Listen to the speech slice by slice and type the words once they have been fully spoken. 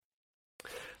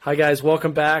Hi, guys.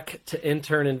 Welcome back to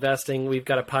Intern Investing. We've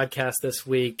got a podcast this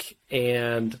week,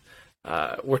 and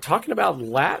we're talking about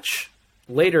Latch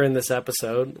later in this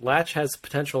episode. Latch has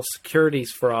potential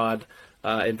securities fraud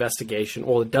investigation.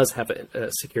 Well, it does have a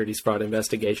securities fraud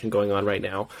investigation going on right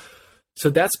now.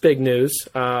 So that's big news.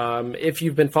 If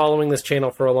you've been following this channel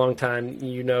for a long time,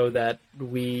 you know that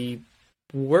we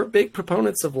were big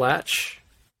proponents of Latch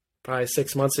probably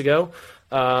 6 months ago.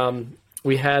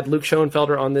 We had Luke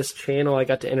Schoenfelder on this channel. I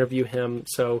got to interview him.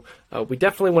 So we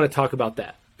definitely want to talk about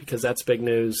that because that's big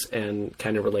news and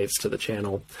kind of relates to the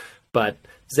channel. But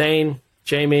Zane,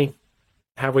 Jamie,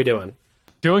 how are we doing?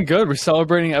 Doing good. We're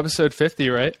celebrating episode 50,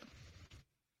 right?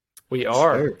 We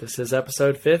are. Sure. This is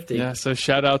episode 50. Yeah, so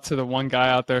shout out to the one guy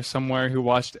out there somewhere who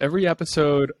watched every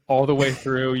episode all the way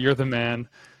through. You're the man.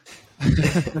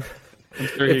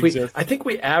 I think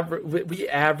we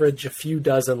average a few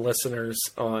dozen listeners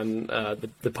on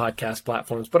the podcast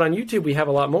platforms, but on YouTube we have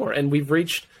a lot more, and we've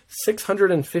reached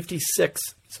 656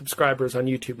 subscribers on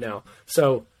YouTube now.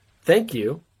 So thank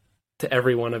you to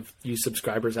every one of you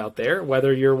subscribers out there,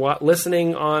 whether you're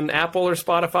listening on Apple or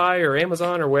Spotify or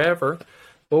Amazon or wherever,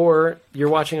 or you're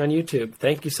watching on YouTube.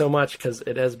 Thank you so much, because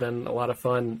it has been a lot of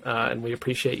fun, and we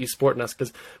appreciate you supporting us,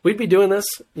 because we'd be doing this,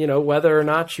 whether or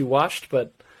not you watched,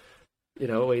 but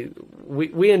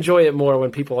we enjoy it more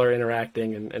when people are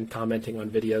interacting and commenting on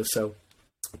videos. So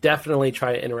definitely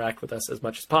try to interact with us as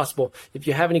much as possible. If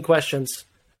you have any questions,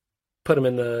 put them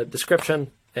in the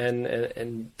description,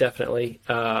 and definitely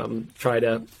try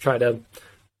to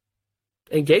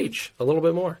engage a little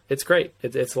bit more. It's great.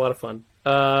 It's a lot of fun.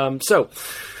 So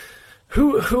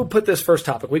who put this first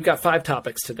topic? We've got 5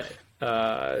 topics today.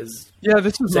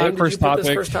 This was my first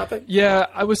topic. Yeah,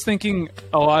 I was thinking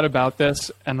a lot about this,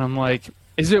 and I'm like,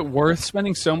 is it worth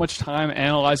spending so much time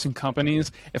analyzing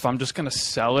companies if I'm just going to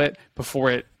sell it before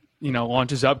it,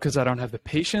 launches up because I don't have the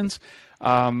patience?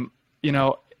 And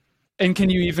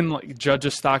can you even judge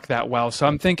a stock that well? So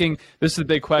I'm thinking this is a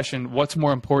big question. What's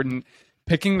more important,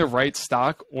 picking the right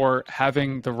stock or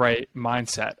having the right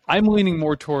mindset? I'm leaning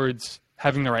more towards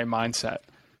having the right mindset.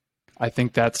 I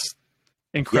think that's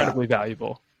incredibly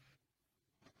valuable.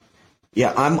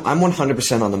 Yeah, I'm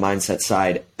 100% on the mindset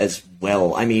side as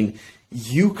well. I mean,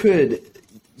 you could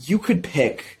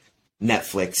pick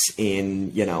Netflix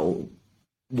in,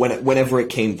 whenever it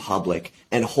came public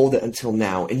and hold it until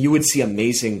now, and you would see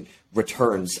amazing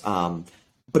returns.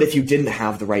 But if you didn't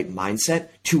have the right mindset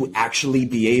to actually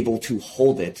be able to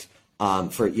hold it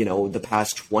for the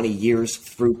past 20 years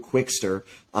through Quickster,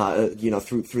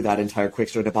 through that entire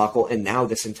Quickster debacle, and now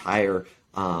this entire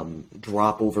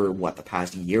drop over the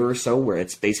past year or so, where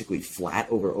it's basically flat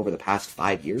over the past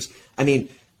 5 years. I mean,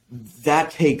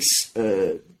 that takes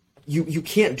you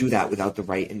can't do that without the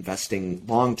right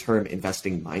long-term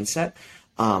investing mindset.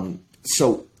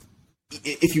 So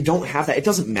if you don't have that, it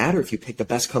doesn't matter if you pick the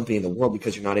best company in the world,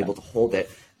 because you're not able to hold it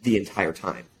the entire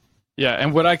time. Yeah,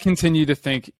 and what I continue to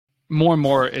think more and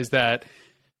more is that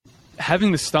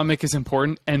having the stomach is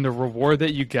important, and the reward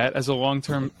that you get as a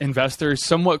long-term investor is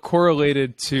somewhat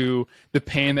correlated to the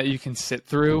pain that you can sit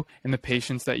through and the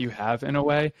patience that you have, in a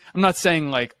way. I'm not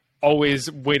saying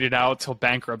always wait it out till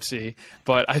bankruptcy,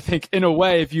 but I think in a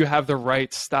way, if you have the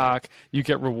right stock, you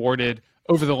get rewarded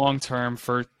over the long term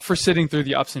for sitting through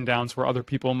the ups and downs where other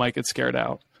people might get scared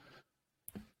out.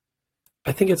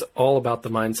 I think it's all about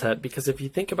the mindset, because if you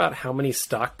think about how many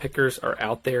stock pickers are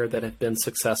out there that have been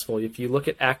successful, if you look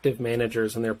at active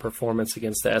managers and their performance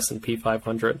against the S&P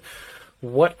 500,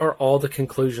 what are all the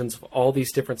conclusions of all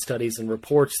these different studies and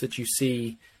reports that you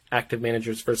see, active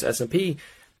managers versus S&P?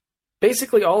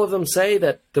 Basically, all of them say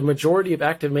that the majority of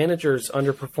active managers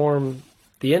underperform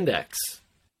the index.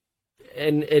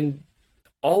 And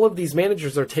all of these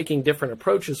managers are taking different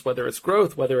approaches, whether it's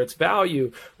growth, whether it's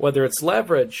value, whether it's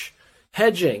leverage,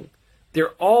 hedging.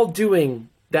 They're all doing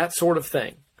that sort of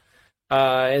thing,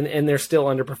 and they're still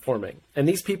underperforming. And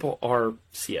these people are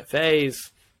CFAs.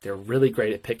 They're really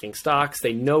great at picking stocks.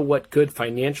 They know what good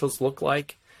financials look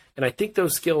like. And I think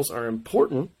those skills are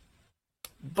important,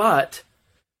 but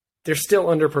they're still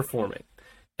underperforming.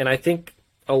 And I think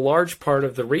a large part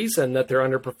of the reason that they're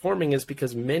underperforming is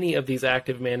because many of these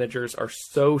active managers are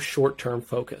so short-term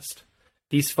focused.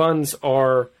 These funds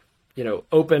are,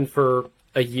 open for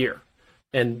a year,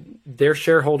 and their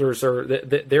shareholders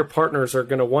their partners are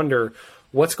going to wonder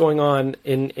what's going on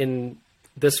in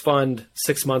this fund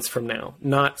 6 months from now,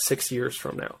 not 6 years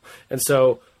from now. And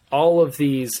so all of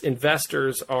these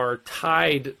investors are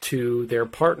tied to their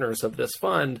partners of this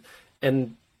fund,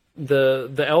 and the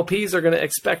LPs are going to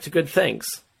expect good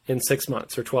things in 6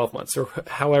 months or 12 months or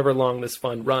however long this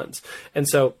fund runs. And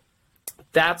so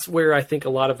that's where I think a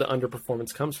lot of the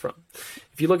underperformance comes from.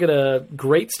 If you look at a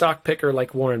great stock picker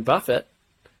like Warren Buffett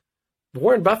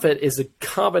is a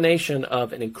combination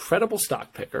of an incredible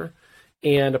stock picker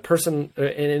and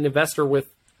an investor with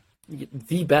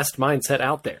the best mindset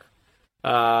out there,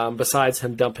 besides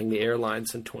him dumping the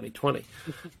airlines in 2020.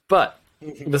 But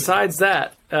besides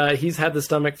that, he's had the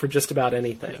stomach for just about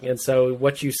anything. And so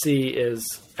what you see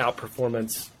is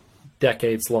outperformance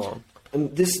decades long.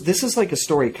 And this is like a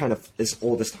story kind of as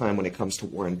old as time when it comes to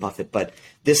Warren Buffett, but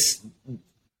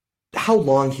how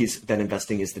long he's been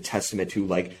investing is the testament to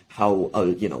like how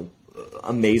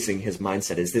amazing his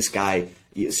mindset is. This guy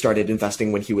started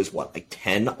investing when he was like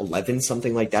 10, 11,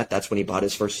 something like that. That's when he bought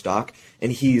his first stock,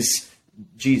 and he's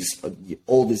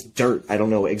old as dirt. I don't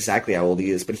know exactly how old he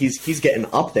is, but he's getting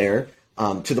up there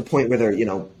to the point where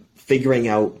they're figuring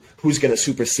out who's going to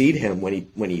supersede him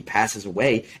when he passes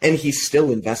away, and he's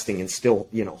still investing and still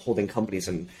holding companies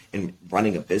and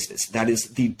running a business. That is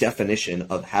the definition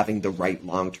of having the right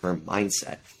long-term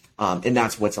mindset, and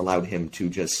that's what's allowed him to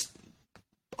just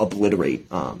obliterate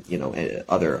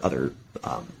other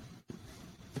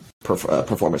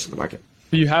performers in the market.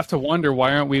 You have to wonder,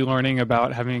 why aren't we learning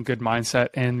about having a good mindset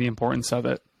and the importance of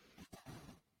it?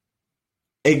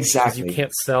 Exactly. You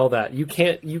can't sell that. You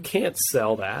can't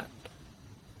sell that.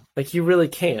 Like, you really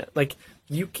can't. Like,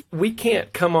 we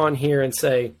can't come on here and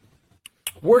say,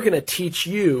 we're going to teach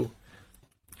you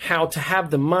how to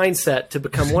have the mindset to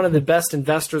become one of the best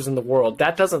investors in the world.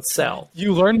 That doesn't sell.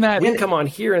 You learn that. We can come on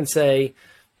here and say,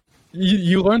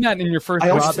 you learn that in your first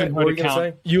Robinhood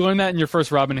account. You learn that in your first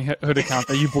Robinhood account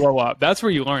that you blow up. That's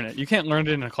where you learn it. You can't learn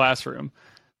it in a classroom.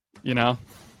 You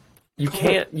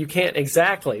can't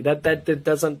exactly.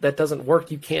 That doesn't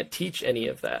work. You can't teach any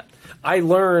of that. I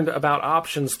learned about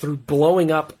options through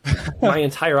blowing up my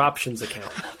entire options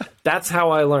account. That's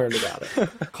how I learned about it.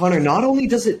 Connor, not only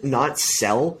does it not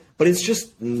sell, but it's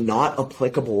just not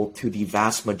applicable to the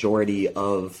vast majority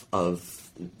of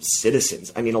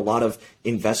citizens. I mean, a lot of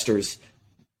investors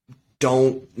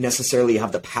don't necessarily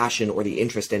have the passion or the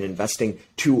interest in investing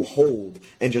to hold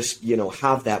and just,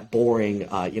 have that boring,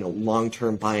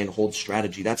 long-term buy and hold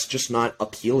strategy. That's just not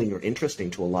appealing or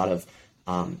interesting to a lot of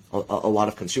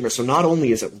consumers. So not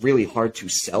only is it really hard to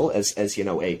sell as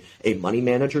a money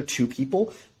manager to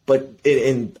people, but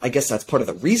and I guess that's part of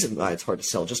the reason why it's hard to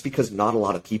sell, just because not a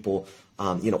lot of people,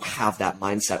 have that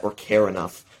mindset or care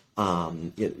enough.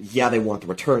 They want the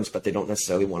returns, but they don't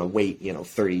necessarily want to wait,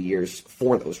 30 years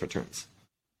for those returns.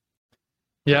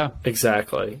 Yeah,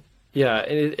 exactly. Yeah.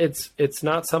 It's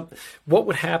not something. What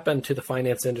would happen to the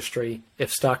finance industry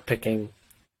if stock picking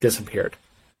disappeared?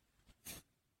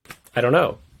 I don't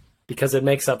know, because it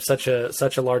makes up such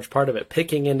a large part of it.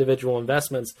 Picking individual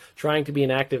investments, trying to be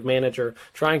an active manager,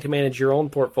 trying to manage your own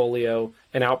portfolio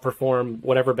and outperform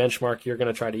whatever benchmark you're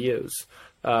going to try to use.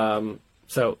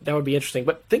 So that would be interesting.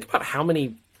 But think about how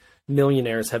many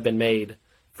millionaires have been made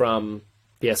from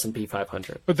the S&P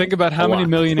 500. But think about how many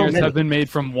millionaires have been made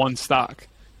from one stock.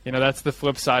 That's the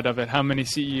flip side of it. How many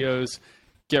CEOs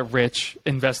get rich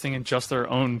investing in just their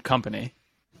own company?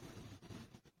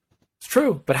 It's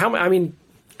true. But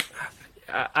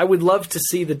I would love to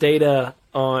see the data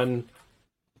on,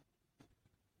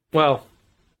 well,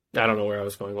 I don't know where I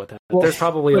was going with that. Well,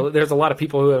 there's a lot of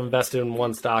people who have invested in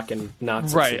one stock and not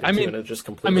succeeded, right. And it just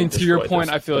completely to your point,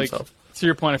 I feel like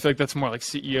that's more like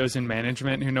CEOs in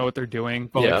management who know what they're doing.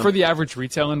 But like for the average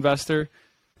retail investor,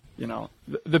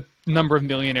 the number of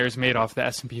millionaires made off the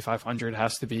S&P 500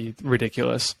 has to be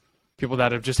ridiculous. People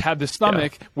that have just had the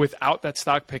stomach without that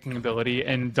stock picking ability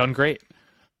and done great.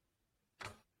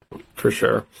 For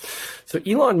sure. So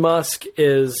Elon Musk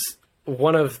is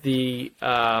one of the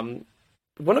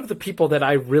people that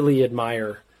I really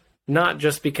admire, not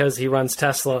just because he runs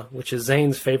Tesla, which is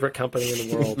Zane's favorite company in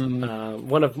the world,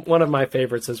 one of my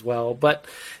favorites as well, but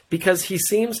because he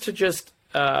seems to just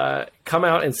come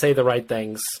out and say the right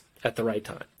things at the right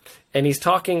time. And he's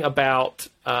talking about,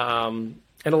 and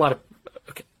a lot of,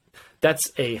 that's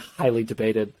a highly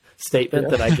debated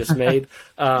statement that I just made.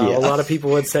 A lot of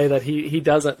people would say that he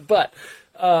doesn't, but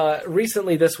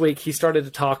recently this week he started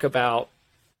to talk about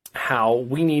how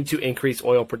we need to increase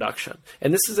oil production.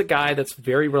 And this is a guy that's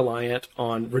very reliant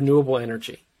on renewable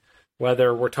energy,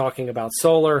 whether we're talking about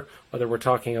solar, whether we're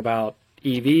talking about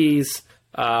EVs,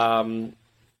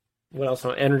 what else?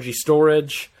 Energy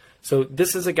storage. So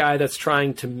this is a guy that's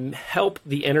trying to help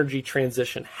the energy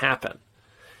transition happen.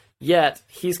 Yet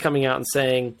he's coming out and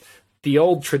saying the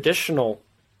old traditional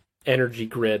energy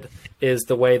grid is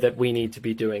the way that we need to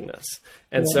be doing this.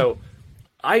 And so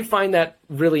I find that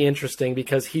really interesting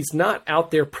because he's not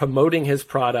out there promoting his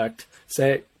product,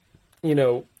 say,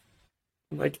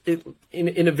 like it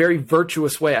in a very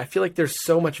virtuous way. I feel like there's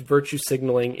so much virtue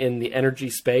signaling in the energy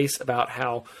space about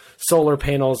how solar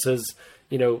panels is,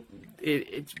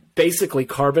 it's basically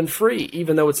carbon free,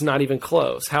 even though it's not even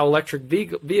close. How electric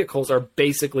vehicles are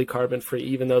basically carbon free,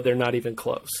 even though they're not even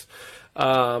close.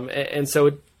 And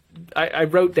so I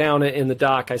wrote down in the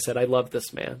doc, I said, I love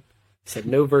this man. I said,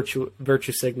 no virtue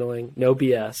signaling, no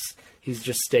BS. He's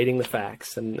just stating the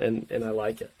facts, and I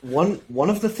like it. One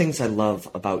of the things I love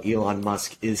about Elon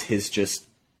Musk is his just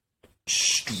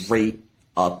straight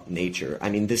up nature. I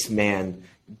mean, this man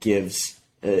gives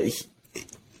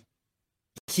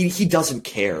he doesn't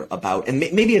care about, and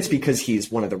maybe it's because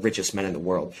he's one of the richest men in the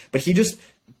world, but he just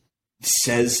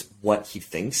says what he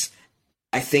thinks.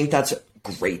 I think that's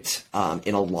great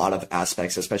in a lot of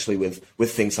aspects, especially with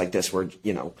things like this, where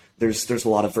there's a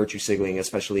lot of virtue signaling,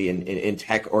 especially in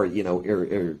tech or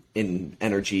or in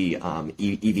energy,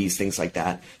 EVs, things like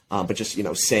that. But just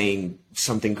saying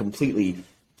something completely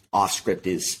off script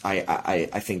is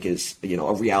I think is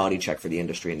a reality check for the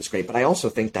industry, and it's great. But I also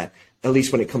think that at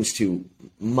least when it comes to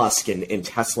Musk and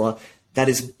Tesla, that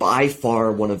is by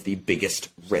far one of the biggest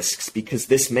risks, because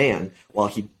this man, while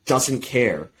he doesn't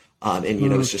care. And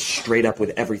it's just straight up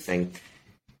with everything.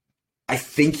 I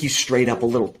think he's straight up a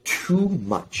little too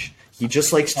much. He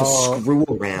just likes to screw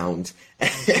around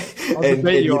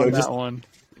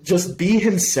just be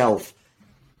himself.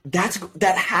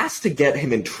 That has to get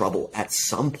him in trouble at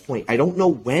some point. I don't know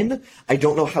when. I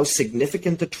don't know how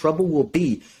significant the trouble will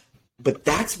be. But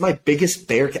that's my biggest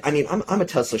bear. I mean, I'm a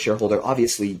Tesla shareholder.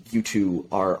 Obviously, you two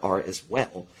are as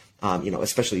well.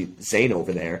 Especially Zane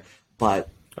over there. But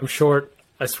I'm short.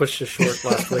 I switched to short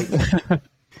last week.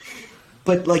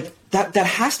 But that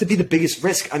has to be the biggest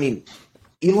risk. I mean,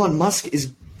 Elon Musk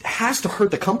has to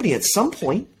hurt the company at some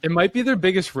point. It might be their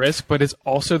biggest risk, but it's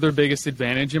also their biggest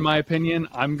advantage, in my opinion.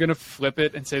 I'm going to flip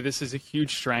it and say this is a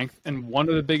huge strength. And one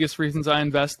of the biggest reasons I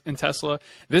invest in Tesla,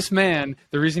 this man,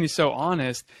 the reason he's so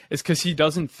honest is because he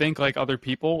doesn't think like other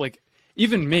people. Like,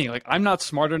 even me, I'm not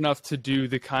smart enough to do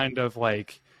the kind of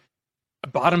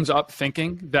bottoms up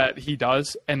thinking that he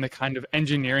does, and the kind of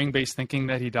engineering based thinking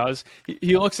that he does.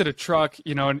 He looks at a truck,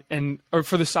 or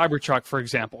for the Cybertruck, for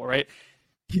example, right?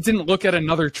 He didn't look at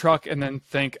another truck and then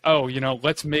think,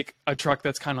 let's make a truck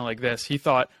that's kind of like this. He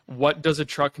thought, what does a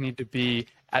truck need to be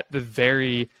at the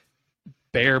very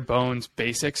bare bones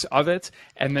basics of it?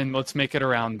 And then let's make it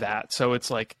around that. So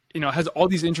it's it has all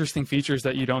these interesting features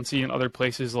that you don't see in other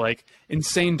places, like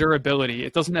insane durability.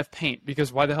 It doesn't have paint,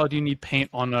 because why the hell do you need paint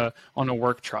on a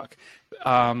work truck?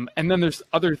 And then there's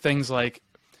other things like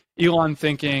Elon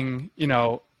thinking,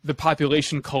 the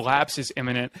population collapse is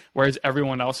imminent, whereas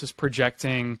everyone else is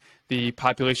projecting the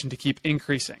population to keep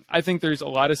increasing. I think there's a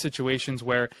lot of situations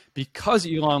where, because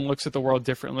Elon looks at the world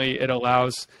differently, it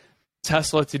allows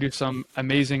Tesla to do some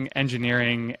amazing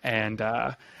engineering. And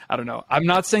I don't know. I'm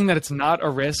not saying that it's not a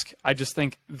risk. I just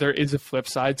think there is a flip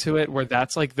side to it, where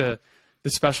that's the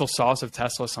special sauce of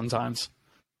Tesla sometimes.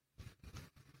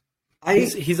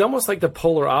 He's almost like the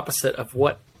polar opposite of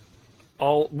what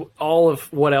all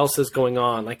of what else is going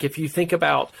on. Like, if you think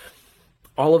about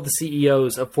all of the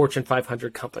CEOs of Fortune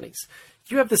 500 companies,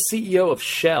 you have the CEO of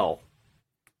Shell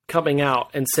coming out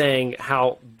and saying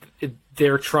how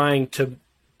they're trying to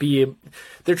be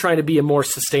a more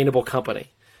sustainable company.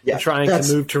 Yeah, trying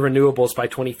to move to renewables by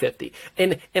 2050.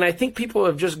 And I think people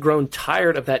have just grown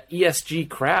tired of that ESG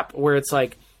crap, where it's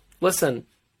like, listen,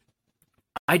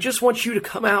 I just want you to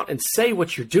come out and say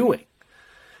what you're doing.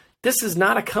 This is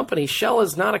not a company. Shell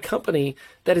is not a company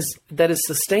that is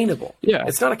sustainable. Yeah.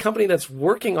 It's not a company that's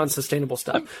working on sustainable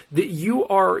stuff. You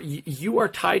are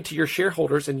tied to your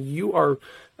shareholders, and you are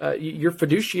your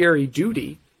fiduciary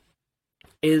duty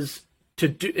is to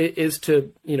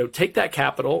take that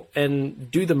capital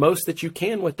and do the most that you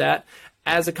can with that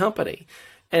as a company.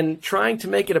 And trying to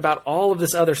make it about all of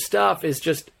this other stuff is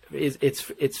just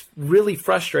it's really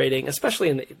frustrating,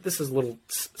 especially this is a little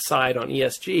side on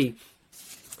ESG.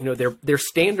 They're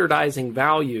standardizing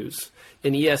values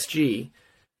in ESG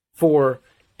for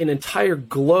an entire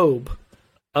globe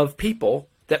of people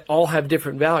that all have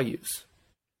different values.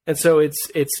 And so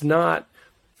it's not,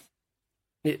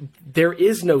 there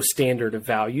is no standard of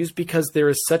values, because there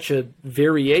is such a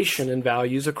variation in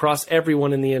values across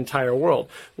everyone in the entire world,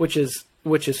 which is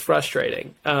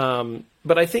frustrating.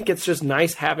 But I think it's just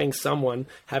nice having a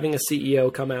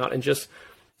CEO come out and just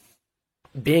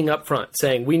being upfront,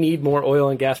 saying we need more oil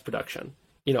and gas production.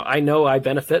 I know I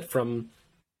benefit from,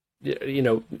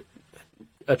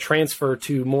 a transfer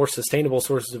to more sustainable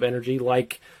sources of energy,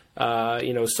 like,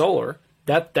 solar.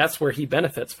 That's where he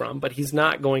benefits from, but he's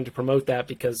not going to promote that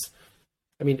because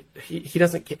I mean, he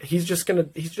doesn't. He's just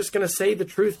gonna say the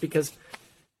truth because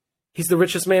he's the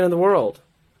richest man in the world.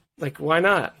 Like, why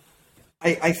not?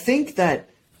 I think that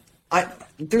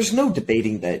there's no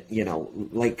debating that,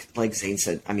 like Zane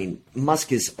said, I mean,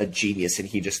 Musk is a genius and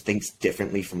he just thinks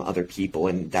differently from other people.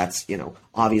 And that's,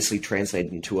 obviously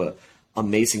translated into a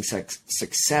amazing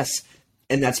success.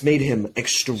 And that's made him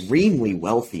extremely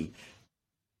wealthy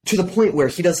to the point where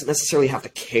he doesn't necessarily have to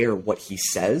care what he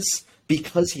says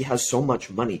because he has so much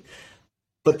money.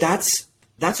 But that's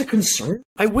a concern.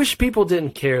 I wish people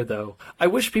didn't care, though. I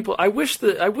wish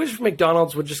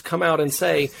McDonald's would just come out and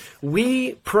say,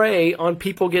 we prey on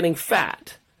people getting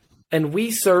fat, and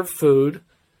we serve food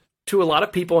to a lot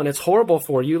of people, and it's horrible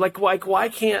for you. Like why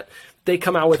can't they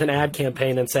come out with an ad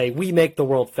campaign and say, we make the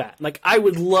world fat? Like, I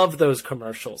would love those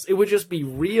commercials. It would just be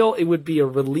real. It would be a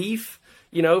relief,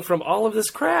 from all of this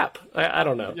crap. I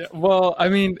don't know. Yeah, well, I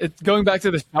mean, going back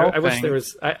to the Shell thing. Wish there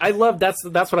was. I love that's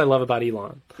what I love about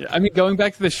Elon. Yeah, I mean, going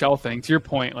back to the Shell thing. To your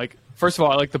point, like, first of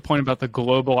all, I like the point about the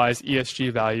globalized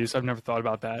ESG values. I've never thought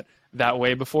about that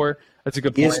way before. That's a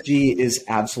good point. ESG is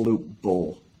absolute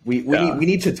bull. We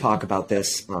need to talk about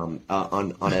this on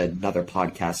another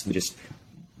podcast and just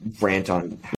rant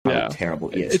on how terrible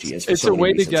ESG is. It's a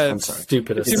way to get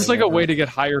stupid. It seems like a way to get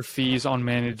higher fees on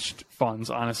managed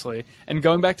funds, honestly. And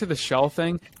going back to the Shell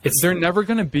thing, they're never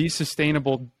going to be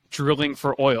sustainable drilling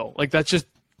for oil. Like, that's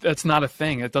not a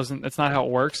thing. That's not how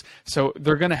it works. So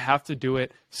they're going to have to do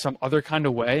it some other kind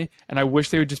of way. And I wish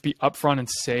they would just be upfront and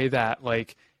say that,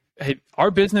 like, hey, our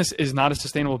business is not a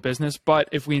sustainable business, but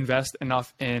if we invest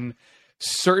enough in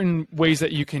certain ways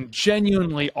that you can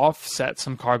genuinely offset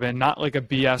some carbon, not like a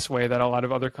BS way that a lot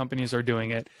of other companies are doing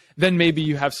it, then maybe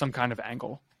you have some kind of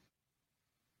angle.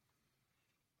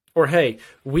 Or, hey,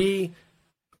 we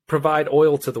provide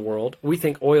oil to the world. We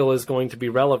think oil is going to be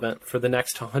relevant for the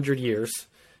next 100 years,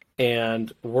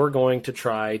 and we're going to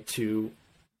try to,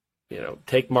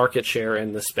 take market share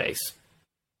in this space.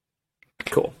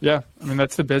 Cool. Yeah, I mean,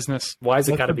 that's the business. Why is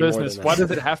it got to be business? More than that? Why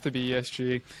does it have to be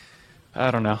ESG?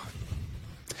 I don't know.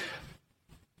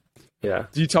 Yeah.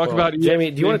 Do you talk about Jamie?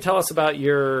 Do you want to tell us about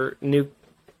your new?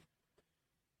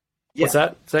 What's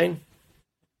that, Zane?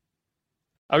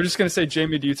 I was just going to say,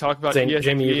 Jamie, do you talk about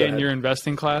ESG in your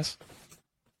investing class?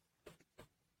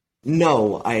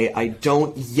 No, I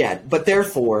don't yet. But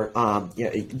therefore,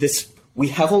 we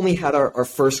have only had our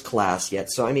first class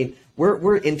yet. So I mean,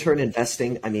 we're intern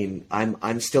investing. I mean,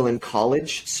 I'm still in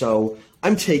college, so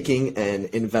I'm taking an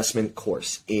investment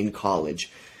course in college.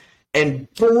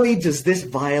 And boy, does this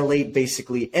violate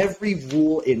basically every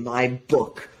rule in my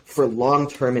book for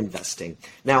long-term investing.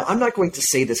 Now, I'm not going to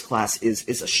say this class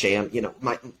is a sham.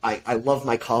 I love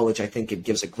my college. I think it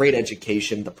gives a great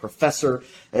education. The professor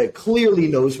clearly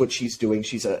knows what she's doing.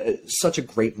 She's such a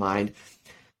great mind.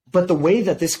 But the way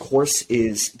that this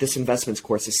investments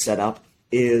course is set up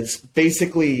is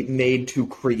basically made to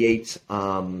create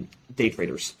day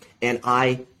traders. And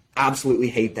I absolutely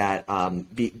hate that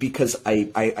because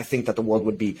I think that the world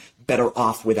would be better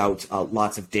off without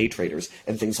lots of day traders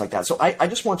and things like that. So I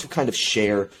just want to kind of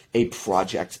share a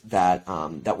project that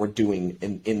we're doing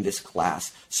in this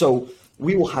class. So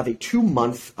we will have a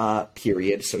 2-month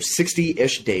period, so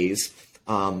 60-ish days,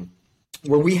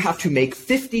 where we have to make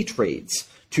 50 trades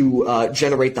to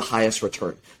generate the highest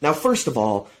return. Now, first of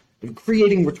all,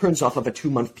 creating returns off of a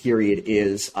 2-month period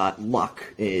is luck,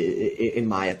 in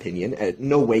my opinion.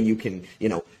 No way you can,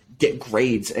 get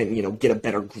grades and, get a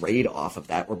better grade off of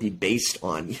that or be based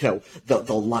on,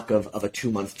 the luck of a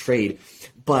 2-month trade.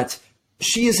 But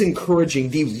she is encouraging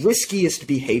the riskiest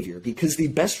behavior because the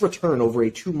best return over a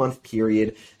 2-month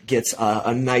period gets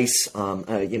a nice,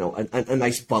 a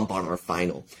nice bump on our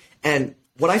final. And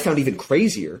what I found even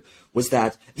crazier was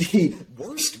that the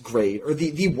worst grade or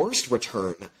the worst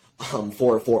return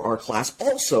for our class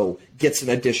also gets an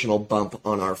additional bump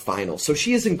on our final. So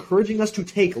she is encouraging us to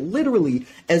take literally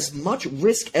as much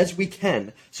risk as we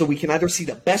can so we can either see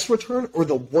the best return or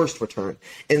the worst return.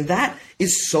 And that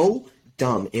is so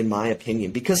dumb, in my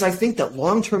opinion, because I think that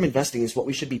long-term investing is what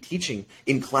we should be teaching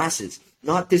in classes,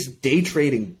 not this day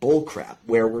trading bullcrap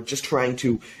where we're just trying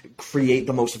to create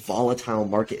the most volatile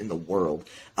market in the world.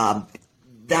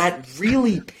 That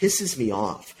really pisses me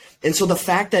off. And so the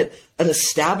fact that an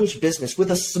established business with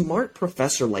a smart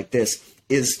professor like this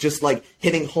is just like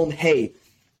hitting home, hey,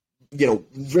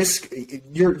 risk.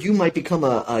 You might become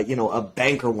a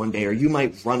banker one day, or you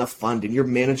might run a fund, and you're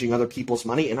managing other people's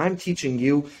money. And I'm teaching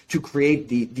you to create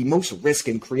the most risk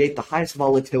and create the highest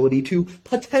volatility to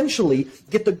potentially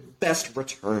get the best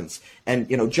returns. And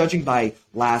judging by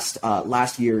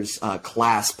last year's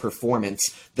class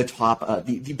performance,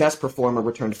 the best performer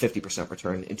returned a 50%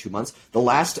 return in 2 months. The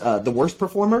worst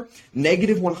performer,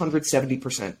 negative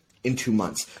 170%. In 2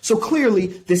 months. So clearly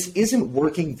this isn't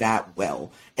working that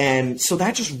well. And so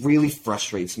that just really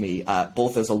frustrates me,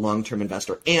 both as a long-term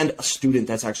investor and a student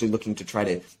that's actually looking to try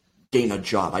to gain a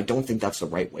job. I don't think that's the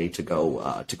right way to go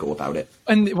about it.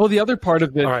 And well, the other part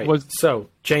of it was... So,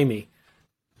 Jamie,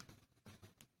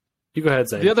 you go ahead,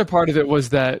 Zane. The other part of it was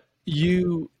that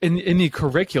in the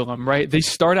curriculum, right, they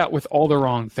start out with all the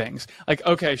wrong things. Like,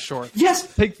 okay, sure.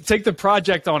 Yes. Take the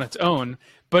project on its own,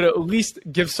 but at least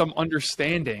give some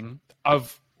understanding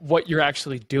of what you're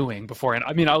actually doing beforehand.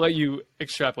 I mean, I'll let you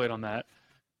extrapolate on that.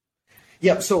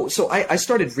 Yeah, so I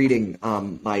started reading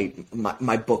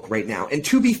my book right now. And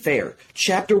to be fair,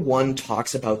 chapter 1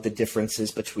 talks about the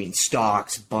differences between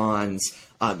stocks, bonds,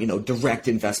 direct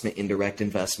investment, indirect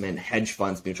investment, hedge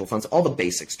funds, mutual funds, all the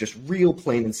basics, just real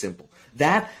plain and simple.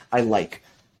 That I like.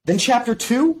 Then chapter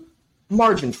 2,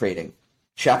 margin trading.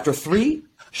 Chapter 3,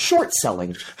 short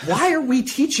selling. Why are we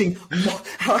teaching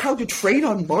how to trade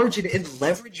on margin and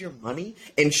leverage your money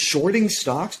and shorting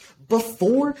stocks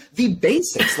before the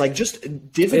basics, like just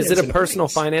dividends? Is it a personal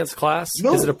finance class?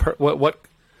 No. Is it what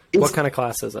kind of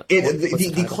class is it?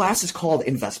 The class is called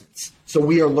investments. So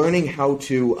we are learning how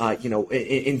to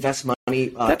invest money.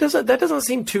 That doesn't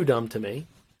seem too dumb to me.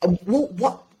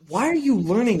 Why are you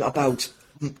learning about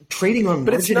trading on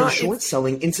margin and short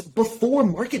selling before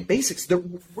market basics?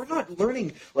 We're not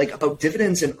learning about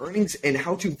dividends and earnings and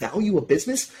how to value a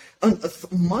business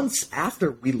months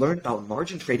after we learned about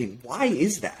margin trading. Why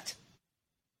is that?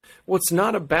 Well, it's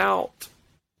not about,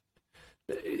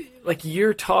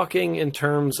 you're talking in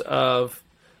terms of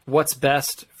what's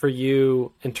best for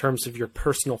you in terms of your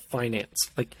personal finance.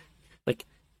 Like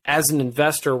as an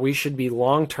investor, we should be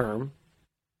long-term.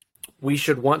 We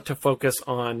should want to focus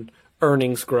on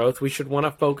earnings growth. We should want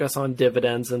to focus on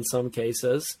dividends in some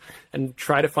cases and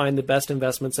try to find the best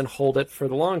investments and hold it for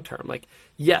the long term.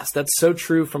 Yes, that's so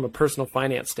true from a personal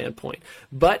finance standpoint.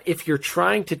 But if you're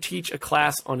trying to teach a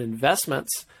class on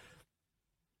investments,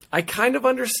 I kind of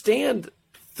understand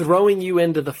throwing you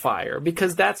into the fire,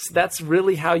 because that's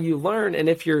really how you learn. And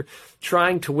if you're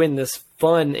trying to win this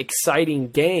fun, exciting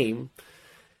game,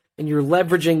 and you're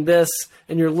leveraging this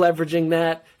and you're leveraging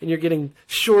that and you're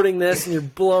shorting this and you're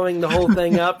blowing the whole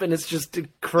thing up, and it's just a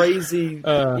crazy,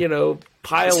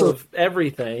 pile of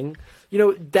everything.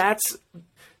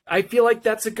 I feel like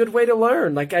that's a good way to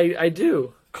learn. I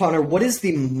do. Connor, what is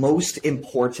the most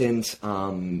important,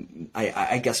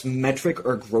 I guess, metric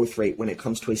or growth rate when it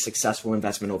comes to a successful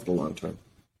investment over the long term?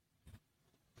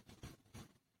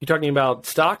 You talking about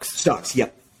stocks? Stocks,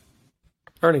 yep.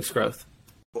 Earnings growth.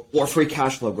 Or free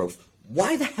cash flow growth.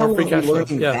 Why the hell are we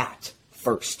learning that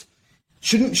first?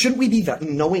 Shouldn't we be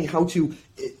knowing how to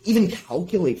even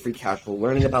calculate free cash flow,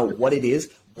 learning about what it is,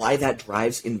 why that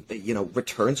drives in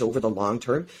returns over the long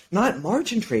term, not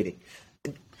margin trading?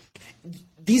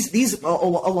 A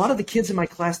lot of the kids in my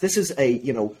class, this is a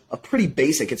pretty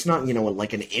basic. It's not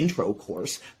like an intro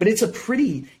course, but it's a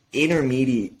pretty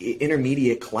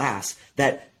intermediate class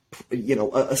that,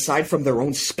 aside from their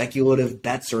own speculative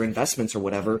bets or investments or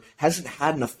whatever, hasn't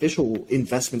had an official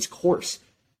investments course.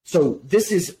 So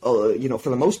this is, for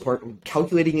the most part,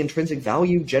 calculating intrinsic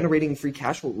value, generating free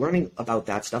cash flow, learning about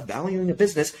that stuff, valuing a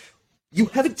business. You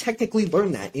haven't technically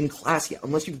learned that in class yet,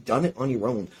 unless you've done it on your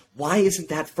own. Why isn't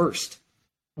that first?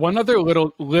 One other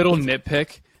little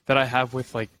nitpick that I have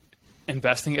with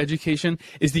investing education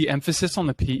is the emphasis on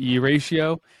the PE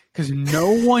ratio, because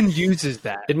no one uses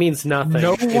that. It means nothing.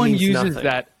 No one uses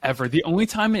that ever. The only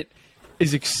time it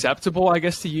is acceptable, I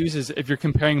guess, to use is if you're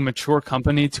comparing a mature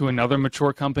company to another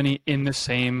mature company in the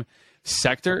same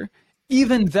sector.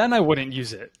 Even then, I wouldn't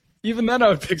use it. Even then, I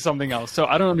would pick something else. So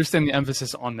I don't understand the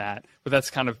emphasis on that, but that's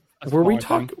kind of a Were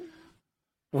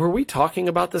we talking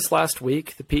about this last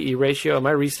week, the PE ratio? Am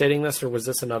I restating this, or was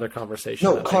this another conversation?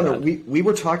 No, Connor, we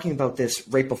were talking about this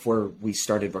right before we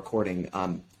started recording.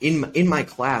 In my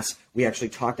class, we actually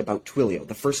talked about Twilio.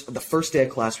 The first day of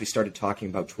class, we started talking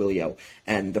about Twilio,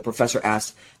 and the professor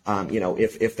asked,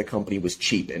 if the company was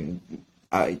cheap, and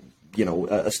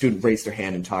a student raised their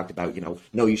hand and talked about,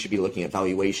 no, you should be looking at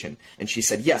valuation, and she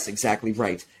said, yes, exactly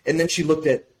right, and then she looked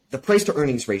at the price to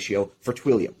earnings ratio for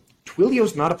Twilio.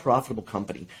 Twilio's not a profitable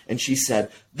company. And she said,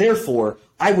 therefore,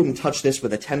 I wouldn't touch this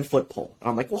with a 10-foot pole. And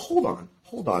I'm like, well, hold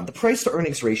on. The price to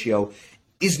earnings ratio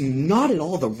is not at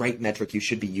all the right metric you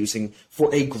should be using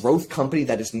for a growth company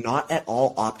that is not at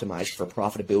all optimized for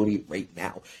profitability right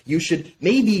now. You should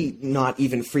maybe not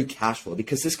even free cash flow,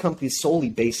 because this company is solely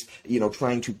based,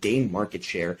 trying to gain market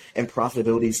share, and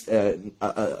profitability is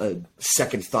a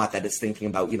second thought that it's thinking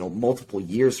about, multiple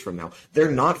years from now.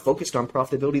 They're not focused on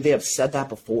profitability. They have said that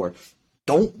before.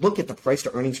 Don't look at the price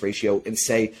to earnings ratio and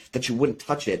say that you wouldn't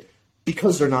touch it,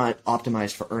 because they're not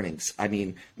optimized for earnings. I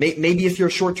mean, maybe if you're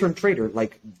a short-term trader,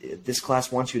 like this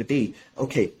class wants you to be,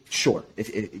 okay, sure.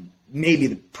 Maybe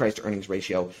the price-to-earnings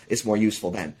ratio is more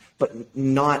useful then, but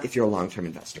not if you're a long-term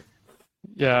investor.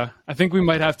 Yeah, I think we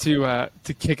might have to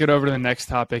kick it over to the next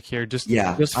topic here. Just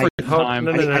for time.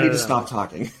 I need to stop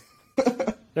talking.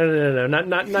 No,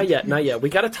 not yet. We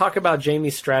got to talk about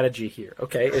Jamie's strategy here.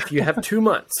 Okay, if you have 2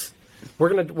 months,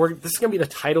 this is gonna be the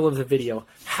title of the video: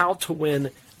 How to Win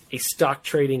a Stock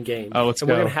Trading Game. We're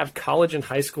going to have college and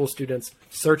high school students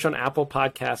search on Apple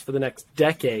Podcasts for the next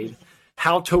decade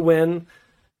how to win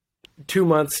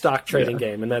 2-month stock trading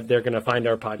game, and that they're going to find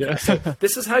our podcast. Yeah. So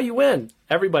this is how you win.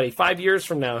 Everybody, 5 years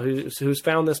from now, who's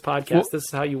found this podcast, this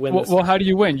is how you win. Well, how do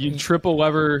you win? You triple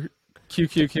lever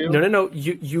QQQ? No.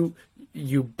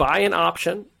 You buy an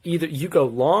option. Either you go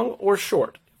long or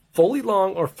short, fully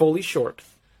long or fully short.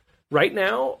 Right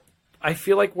now, I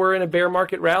feel like we're in a bear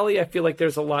market rally. I feel like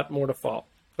there's a lot more to fall.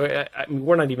 I mean,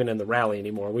 we're not even in the rally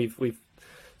anymore. We've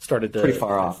started to pretty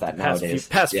far off that nowadays.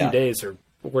 Past few days,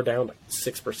 we're down like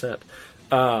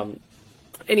 6%.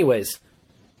 Anyways,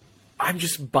 I'm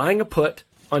just buying a put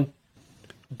on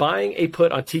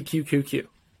TQQQ.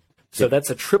 So that's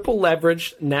a triple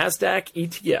leveraged NASDAQ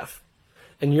ETF,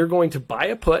 and you're going to buy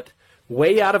a put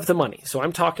way out of the money. So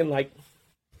I'm talking like,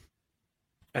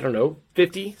 I don't know,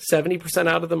 50, 70%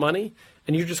 out of the money,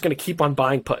 and you're just going to keep on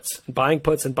buying puts.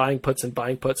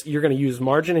 You're going to use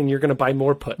margin, and you're going to buy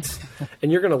more puts.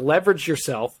 And you're going to leverage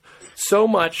yourself so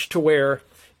much to where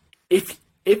if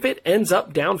it ends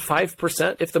up down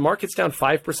 5%, if the market's down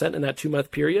 5% in that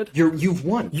 2-month period, you've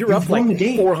won. You're up like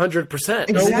 400%.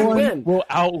 Exactly. No win. Will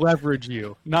out-leverage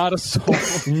you, not a soul.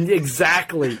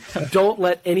 Exactly. Don't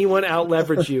let anyone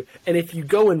out-leverage you. And if you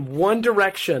go in one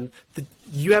direction,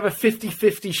 you have a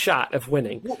 50-50 shot of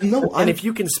winning. Well, if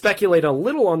you can speculate a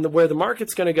little on where the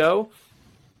market's going to go,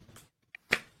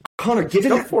 Connor,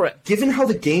 given how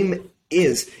the game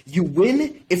is, you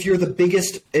win if you're the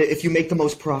biggest, if you make the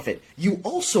most profit. You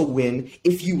also win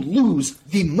if you lose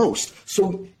the most.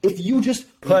 So if you just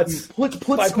put some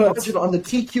margin on the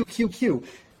TQQQ,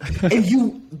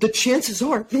 and the chances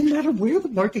are, no matter where the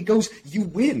market goes, you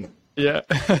win. Yeah,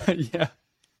 yeah.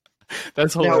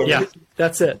 That's hilarious. Yeah,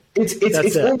 that's it.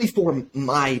 It's only for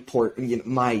my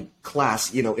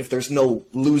class. If there's no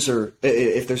loser,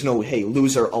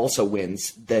 loser also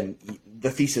wins, then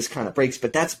the thesis kind of breaks.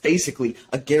 But that's basically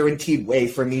a guaranteed way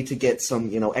for me to get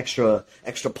some extra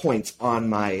points on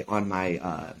my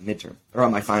midterm or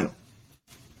on my final.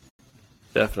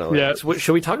 Definitely. Yeah. So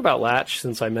should we talk about Latch,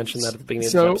 since I mentioned that at the beginning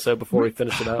of the episode before we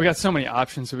finish it up? We got so many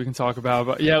options that we can talk about,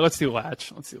 but yeah, let's do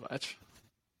Latch.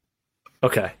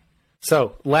 Okay.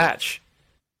 So, Latch,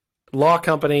 law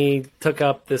company took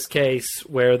up this case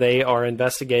where they are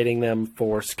investigating them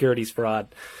for securities fraud.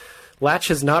 Latch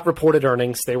has not reported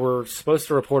earnings. They were supposed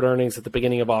to report earnings at the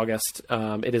beginning of August.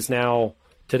 It is now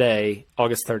today,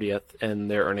 August 30th, and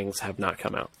their earnings have not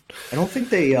come out. I don't think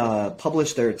they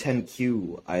published their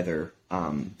 10Q either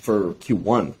for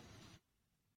Q1.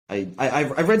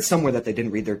 I read somewhere that they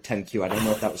didn't read their 10Q. I don't know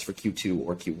if that was for Q2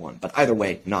 or Q1, but either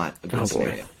way, not a good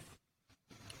scenario.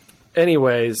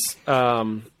 Anyways,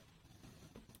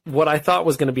 what I thought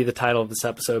was going to be the title of this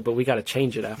episode, but we got to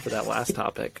change it after that last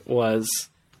topic, was,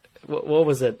 what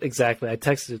was it exactly? I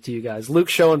texted it to you guys. Luke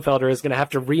Schoenfelder is going to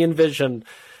have to re-envision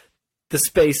the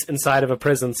space inside of a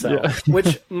prison cell,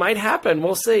 which might happen.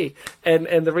 We'll see.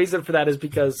 And the reason for that is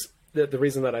because the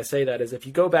reason that I say that is if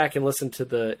you go back and listen to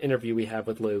the interview we have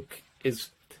with Luke, is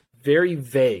very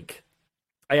vague.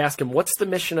 I ask him, what's the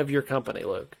mission of your company,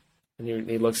 Luke? And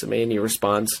he looks at me and he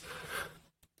responds,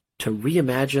 to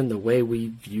reimagine the way we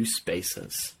view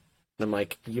spaces. And I'm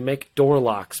like, you make door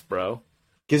locks, bro.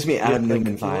 Gives me Adam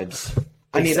Newman vibes.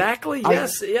 Exactly.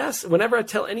 Yes. Whenever I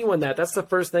tell anyone that's the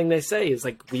first thing they say is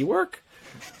like, WeWork?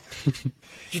 Did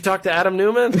you talk to Adam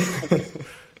Newman?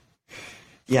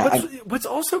 Yeah. What's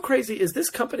also crazy is this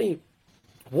company,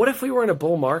 what if we were in a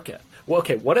bull market? Well,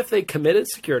 okay, what if they committed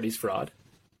securities fraud?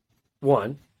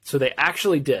 One, so they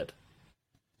actually did.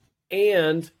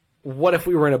 And what if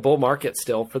we were in a bull market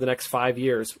still for the next 5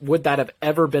 years? Would that have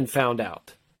ever been found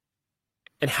out?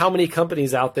 And how many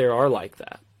companies out there are like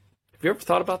that? Have you ever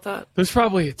thought about that? There's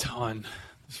probably a ton.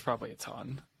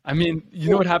 I mean, you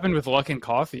know what happened with Luckin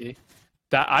Coffee?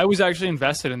 That I was actually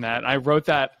invested in that. I wrote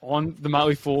that on the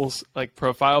Motley Fool's like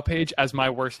profile page as my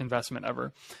worst investment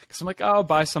ever. Because I'm like, oh, I'll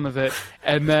buy some of it,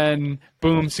 and then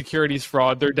boom, securities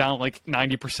fraud. They're down like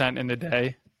 90% in the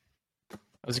day.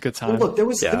 That was a good time. Well, look, there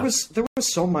was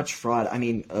so much fraud. I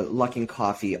mean, Luckin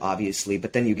Coffee, obviously,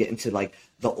 but then you get into like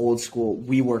the old school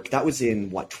WeWork. That was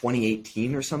in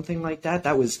 2018 or something like that.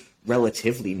 That was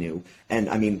relatively new, and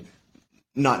I mean,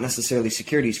 not necessarily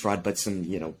securities fraud, but some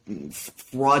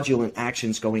fraudulent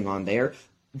actions going on there.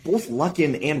 Both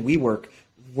Luckin and WeWork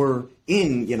were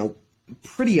in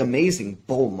pretty amazing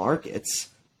bull markets.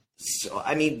 So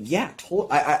I mean, yeah,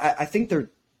 I think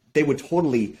they would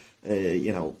totally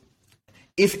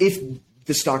if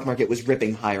the stock market was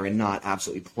ripping higher and not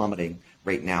absolutely plummeting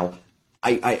right now,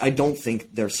 I don't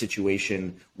think their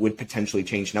situation would potentially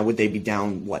change. Now, would they be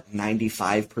down,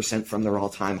 95% from their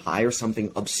all-time high or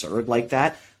something absurd like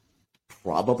that?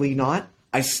 Probably not.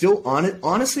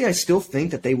 Honestly, I still think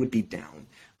that they would be down,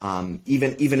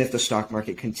 even if the stock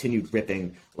market continued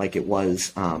ripping like it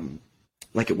was in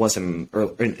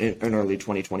early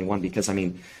 2021, because, I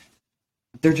mean,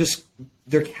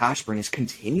 their cash burn is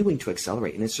continuing to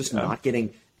accelerate, and it's just not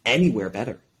getting anywhere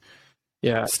better.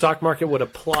 Yeah, stock market would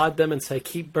applaud them and say,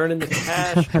 "Keep burning the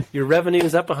cash. Your revenue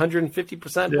is up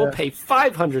 150%. We'll pay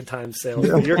 500 times sales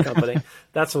for your company."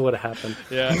 That's what would have happened.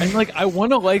 Yeah, and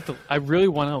I really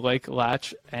want to like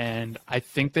Latch, and I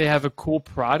think they have a cool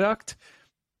product.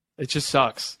 It just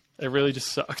sucks. It really just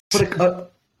sucks.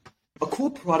 But a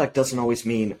cool product doesn't always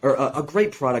mean, or a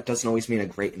great product doesn't always mean a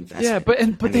great investment. Yeah,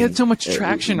 but they had so much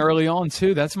traction early on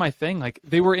too. That's my thing. Like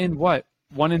they were in 1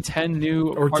 in 10 new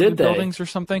apartment buildings or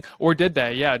something? Or did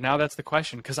they? Yeah, now that's the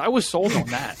question. Because I was sold on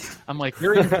that. I'm like,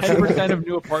 you're in 10% of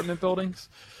new apartment buildings?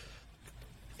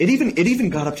 It even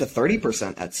got up to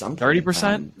 30% at some point.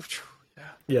 30%?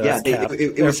 Yeah,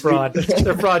 it was fraud.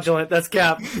 They're fraudulent. That's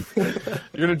cap. You're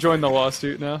going to join the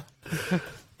lawsuit now?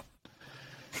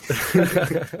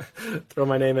 Throw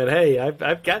my name in. Hey,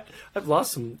 I've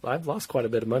lost quite a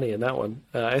bit of money in that one.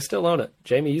 I still own it.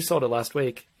 Jamie, you sold it last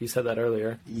week. You said that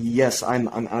earlier. Yes, I'm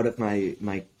out of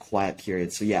my quiet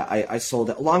period. So yeah, I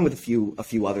sold it along with a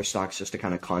few other stocks just to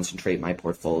kind of concentrate my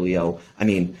portfolio. I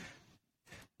mean,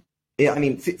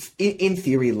 in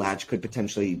theory, Latch could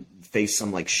potentially face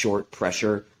some short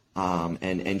pressure.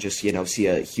 And just, see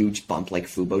a huge bump like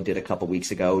Fubo did a couple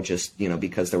weeks ago, just,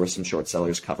 because there were some short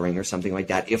sellers covering or something like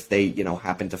that, if they,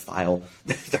 happen to file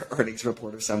their earnings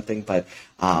report or something. But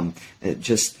I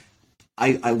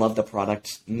love the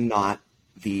product, not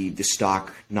the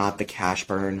stock, not the cash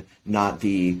burn, not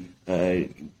the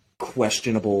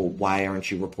questionable, why aren't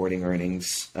you reporting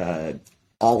earnings?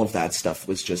 All of that stuff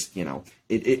was just,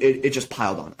 it just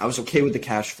piled on. I was okay with the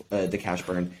cash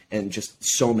burn, and just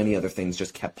so many other things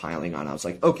just kept piling on. I was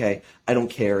like, okay, I don't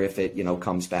care if it,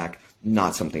 comes back.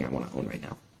 Not something I want to own right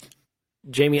now.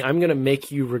 Jamie, I'm going to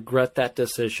make you regret that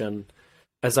decision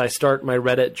as I start my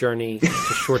Reddit journey to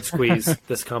short squeeze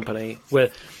this company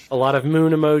with a lot of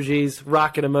moon emojis,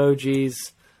 rocket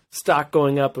emojis, stock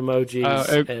going up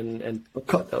emojis, and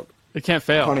it can't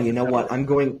fail. Connor, you know what? I'm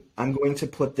going to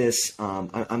put this. I'm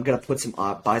going to put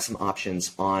buy some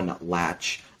options on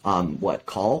Latch.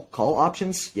 Call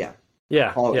options? Yeah.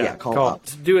 Yeah. Call.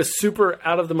 Do a super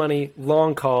out of the money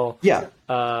long call. Yeah.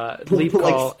 Lead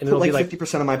call, and it'll be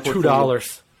 50% of my portfolio.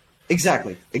 $2.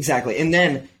 Exactly. And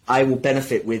then I will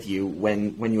benefit with you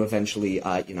when you eventually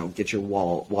get your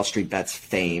Wall Street Bets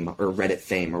fame or Reddit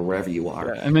fame or wherever you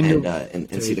are, and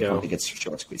see the company gets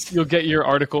short squeezed. You'll get your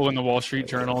article in the Wall Street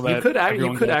Journal. That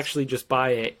you could actually just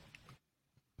buy it.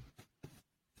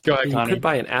 Go ahead, you Connie. could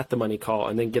buy an at the money call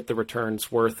and then get the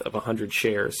returns worth of 100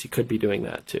 shares. You could be doing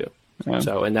that too. Yeah.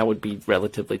 So, and that would be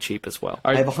relatively cheap as well.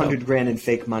 I have $100,000 in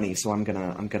fake money, so I'm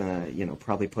gonna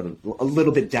probably put a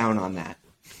little bit down on that.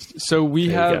 So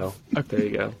there you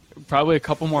go. Probably a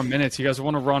couple more minutes. You guys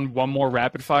want to run one more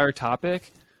rapid fire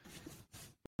topic?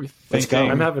 Let's go.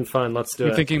 I'm having fun. Let's do it.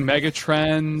 We're thinking mega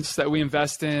trends that we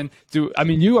invest in. You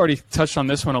already touched on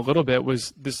this one a little bit.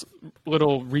 Was this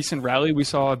little recent rally we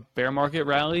saw a bear market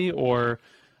rally, or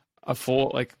a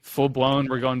full blown?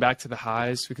 We're going back to the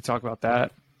highs. We could talk about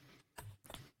that.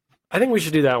 I think we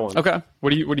should do that one. Okay.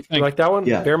 What do you think? You like that one?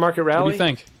 Yeah. Bear market rally? What do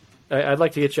you think? I'd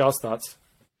like to get y'all's thoughts.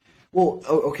 Well,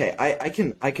 okay, I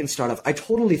can start off. I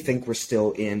totally think we're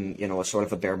still in, a sort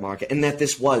of a bear market, and that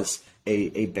this was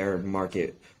a bear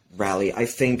market rally. I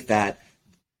think that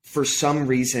for some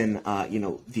reason,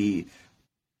 the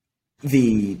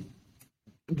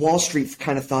Wall Street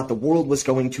kind of thought the world was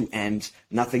going to end,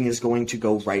 nothing is going to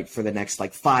go right for the next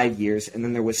 5 years, and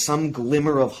then there was some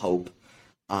glimmer of hope,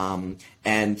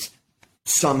 and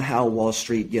somehow Wall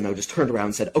Street, just turned around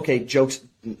and said, okay, jokes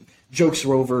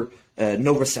are over,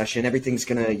 no recession, everything's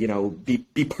going to,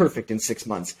 be perfect in 6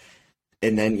 months.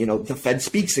 And then, the Fed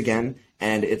speaks again,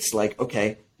 and it's like,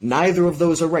 okay, neither of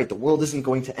those are right. The world isn't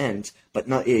going to end, but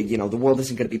not, the world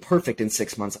isn't going to be perfect in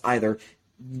 6 months either.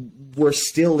 We're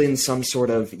still in some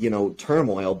sort of,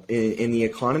 turmoil in the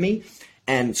economy.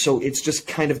 And so it's just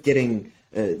kind of getting,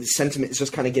 the sentiment is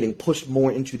just kind of getting pushed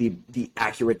more into the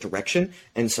accurate direction.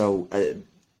 And so,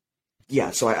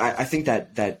 so I think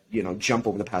that jump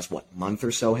over the past, month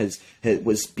or so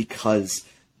was because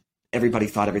everybody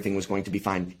thought everything was going to be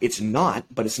fine. It's not,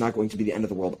 but it's not going to be the end of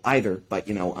the world either. But,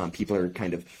 people are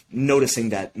kind of noticing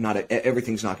that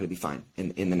everything's not going to be fine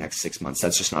in the next 6 months.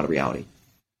 That's just not a reality.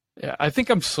 Yeah, I think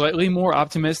I'm slightly more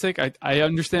optimistic. I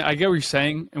understand. I get what you're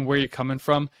saying and where you're coming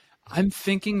from. I'm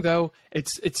thinking, though,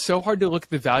 it's so hard to look at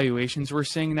the valuations we're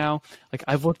seeing now. Like,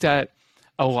 I've looked at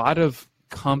a lot of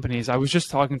companies. I was just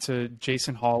talking to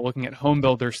Jason Hall looking at home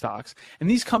builder stocks, and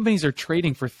these companies are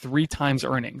trading for 3 times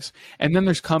earnings. And then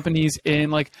there's companies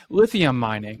in like lithium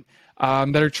mining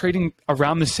that are trading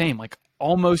around the same, like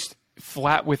almost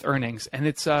flat with earnings. And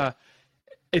it's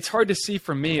hard to see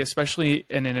for me, especially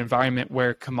in an environment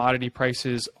where commodity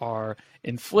prices are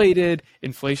inflated,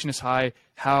 inflation is high,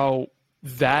 how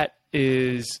that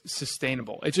is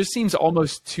sustainable. It just seems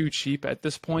almost too cheap at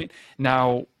this point.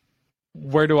 Now,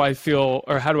 where do I feel,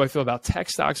 or how do I feel about tech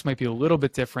stocks might be a little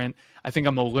bit different. I think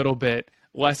I'm a little bit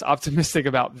less optimistic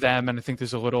about them, and I think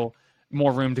there's a little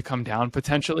more room to come down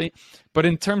potentially. But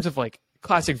in terms of like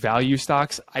classic value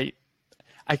stocks, I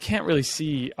can't really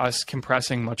see us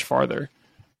compressing much farther.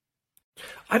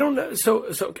 I don't know.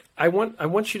 So I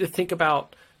want you to think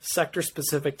about sector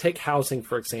specific. Take housing,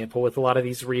 for example, with a lot of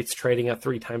these REITs trading at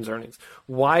 3 times earnings.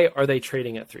 Why are they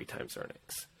trading at 3 times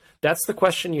earnings? That's the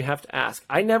question you have to ask.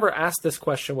 I never asked this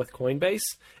question with Coinbase,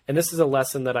 and this is a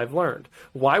lesson that I've learned.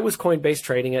 Why was Coinbase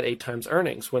trading at 8 times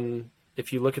earnings when,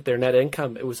 if you look at their net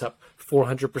income, it was up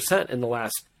 400% in the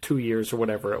last 2 years or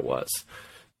whatever it was?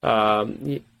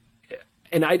 And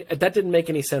that didn't make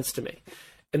any sense to me.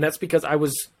 And that's because I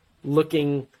was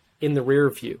looking in the rear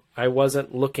view. I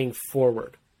wasn't looking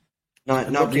forward.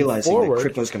 Not realizing that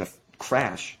crypto's going to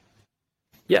crash.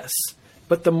 Yes.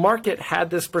 But the market had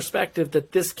this perspective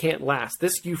that this can't last.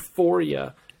 This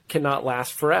euphoria cannot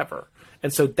last forever.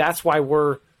 And so that's why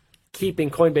we're keeping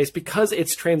Coinbase, because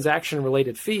it's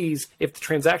transaction-related fees. If the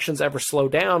transactions ever slow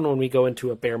down when we go into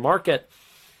a bear market,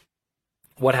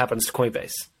 what happens to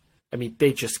Coinbase? I mean,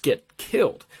 they just get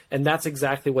killed. And that's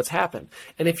exactly what's happened.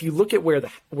 And if you look at where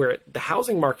the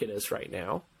housing market is right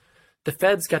now, the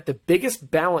Fed's got the biggest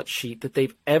balance sheet that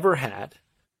they've ever had.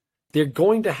 They're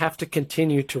going to have to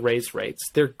continue to raise rates.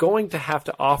 They're going to have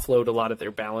to offload a lot of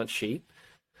their balance sheet.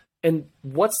 And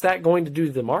what's that going to do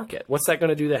to the market? What's that going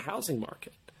to do to the housing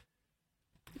market?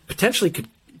 Potentially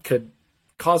could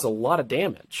cause a lot of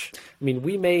damage. I mean,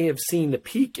 we may have seen the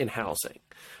peak in housing.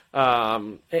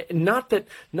 Not that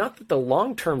the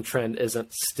long-term trend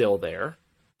isn't still there,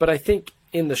 but I think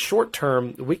in the short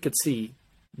term, we could see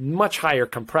much higher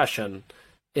compression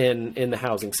in the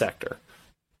housing sector.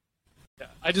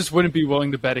 I just wouldn't be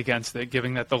willing to bet against it,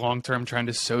 given that the long-term trend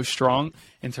is so strong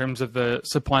in terms of the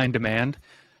supply and demand.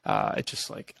 It's just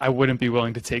like, I wouldn't be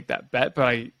willing to take that bet, but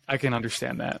I can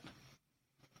understand that.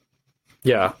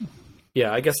 Yeah.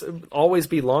 Yeah, I guess always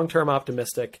be long-term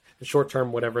optimistic and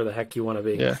short-term whatever the heck you want to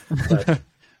be. Yeah. But,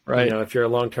 right. If you're a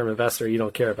long-term investor, you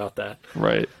don't care about that.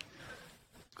 Right.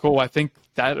 Cool. I think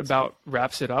that about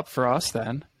wraps it up for us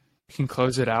then. Can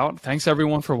close it out. Thanks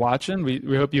everyone for watching.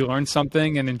 We hope you learned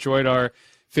something and enjoyed our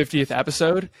 50th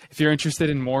episode. If you're interested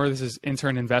in more, this is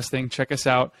Intern Investing. Check us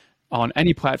out on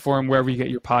any platform wherever you get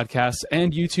your podcasts,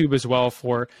 and YouTube as well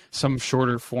for some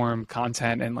shorter form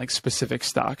content and like specific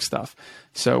stock stuff.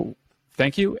 So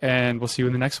thank you, and we'll see you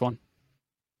in the next one.